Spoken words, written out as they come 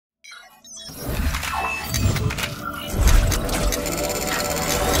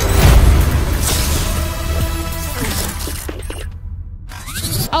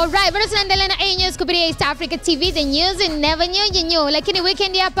Alright, bado tunaendelea na A-News kupitia East Africa TV, the news you never knew you knew. Lakini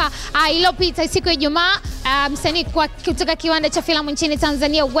weekend hapa iliyopita siku ya Ijumaa, msanii kutoka kiwanda cha filamu nchini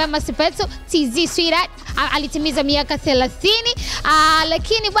Tanzania Wema Sepetu TZ Sweetheart alitimiza miaka 30.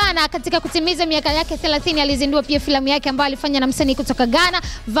 Lakini bwana, katika kutimiza miaka yake 30 alizindua pia filamu yake ambayo alifanya na msanii kutoka Ghana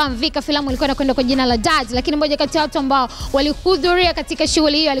Vicker. Filamu ilikuwa inakwenda kwa jina la D.A.D, lakini mmoja kati ya watu ambao walihudhuria katika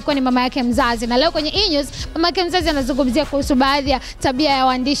shughuli hiyo alikuwa ni mama yake mzazi. Na leo kwenye A-News mama yake mzazi anazungumzia kuhusu baadhi ya tabia ya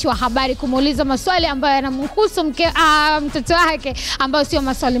waandishi wa habari kumuuliza maswali ambayo yanamhusu mtoto wake ambao sio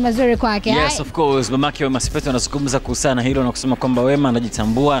maswali mazuri kwake. Yes, of course. Mamake Wema Sepetu anazungumza kuhusiana hilo na kusema kwamba Wema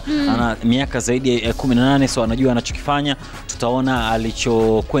anajitambua, ana miaka zaidi ya 18, so anajua anachokifanya. Tutaona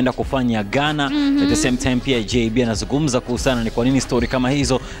alichokwenda kufanya Ghana. At the same time pia JB anazungumza kuhusiana ni kwa nini story kama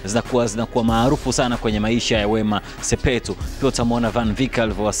hizo zinakuwa maarufu sana kwenye maisha ya Wema Sepetu. Pia utamuona Vicker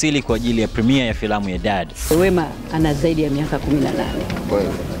alivyowasili kwa ajili ya premiere ya filamu ya D.A.D. Wema ana zaidi ya miaka 18.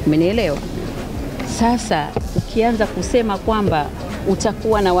 Umenielewa? Sasa ukianza kusema kwamba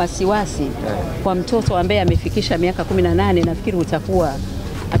utakuwa na wasiwasi kwa mtoto ambaye amefikisha miaka 18, nafikiri utakuwa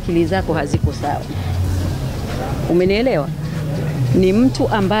akili zako haziko sawa. Umenielewa? Ni mtu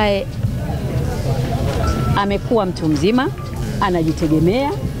ambaye amekuwa mtu mzima,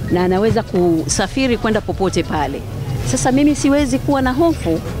 anajitegemea na anaweza kusafiri kwenda popote pale. Sasa mimi siwezi kuwa na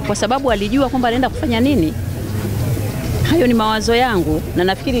hofu kwa sababu alijua kwamba anaenda kufanya nini. Hayo ni mawazo yangu na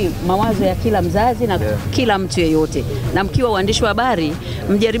nafikiri mawazo ya kila mzazi na kila mtu yeyote. Na mkiwa waandishi wa habari,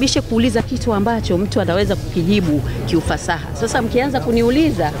 mjaribishe kuuliza kitu ambacho mtu ataweza kukijibu kiufasaha. Sasa mkianza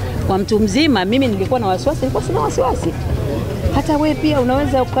kuniuliza kwa mtu mzima, mimi nilikuwa na wasiwasi, nilikuwa sina wasiwasi. Hata wewe pia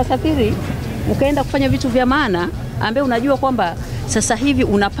unaweza ukasafiri, ukaenda kufanya vitu vya maana ambaye unajua kwamba sasa hivi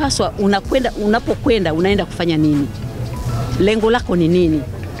unapaswa unapokwenda unaenda kufanya nini? Lengo lako ni nini?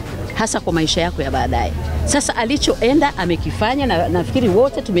 Hasa kwa maisha yako ya baadaye. Sasa alichoenda amekifanya na nafikiri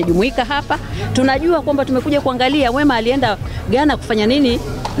wote tumejumuika hapa. Tunajua kwamba tumekuja kuangalia Wema alienda Ghana kufanya nini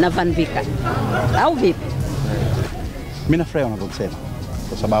na Vicker. Au vipi? Mimi nafurahi unavyosema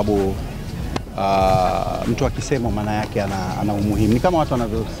kwa sababu mtu akisema maana yake ana umuhimu. Ni kama watu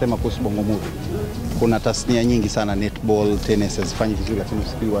wanavyosema kuhusu bongo movie. Kuna tasnia nyingi sana, netball, tennis hazifanyi vizuri lakini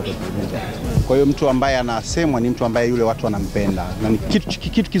usikili watu wanapenda. Kwa hiyo mtu ambaye anasemwa ni mtu ambaye yule watu wanampenda. Na ni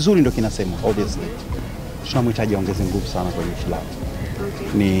kitu kizuri ndio kinasemwa obviously. Tunamhitaji aongeze nguvu sana kwenye filamu.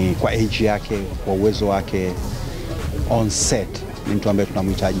 Ni kwa age yake, kwa uwezo wake on set. Ni mtu ambaye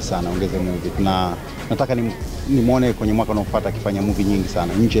tunamhitaji sana aongeze nguvu. Na nataka nimuone kwenye mwaka unaofuata akifanya movie nyingi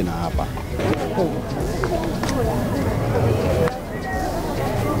sana nje na hapa.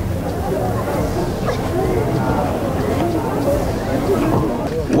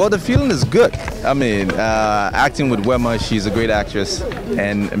 Well, the feeling is good. I mean, acting with Wema, she's a great actress,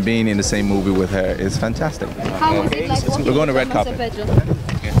 and being in the same movie with her is fantastic. How was it like working? We're going to red carpet.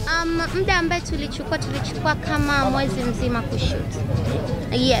 Muda ambaye tulichukua kama mwezi mzima kushoot.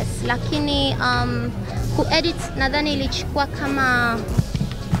 Yes, lakini kuedit nadhani ilichukua kama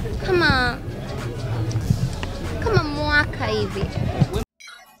mwaka hivi.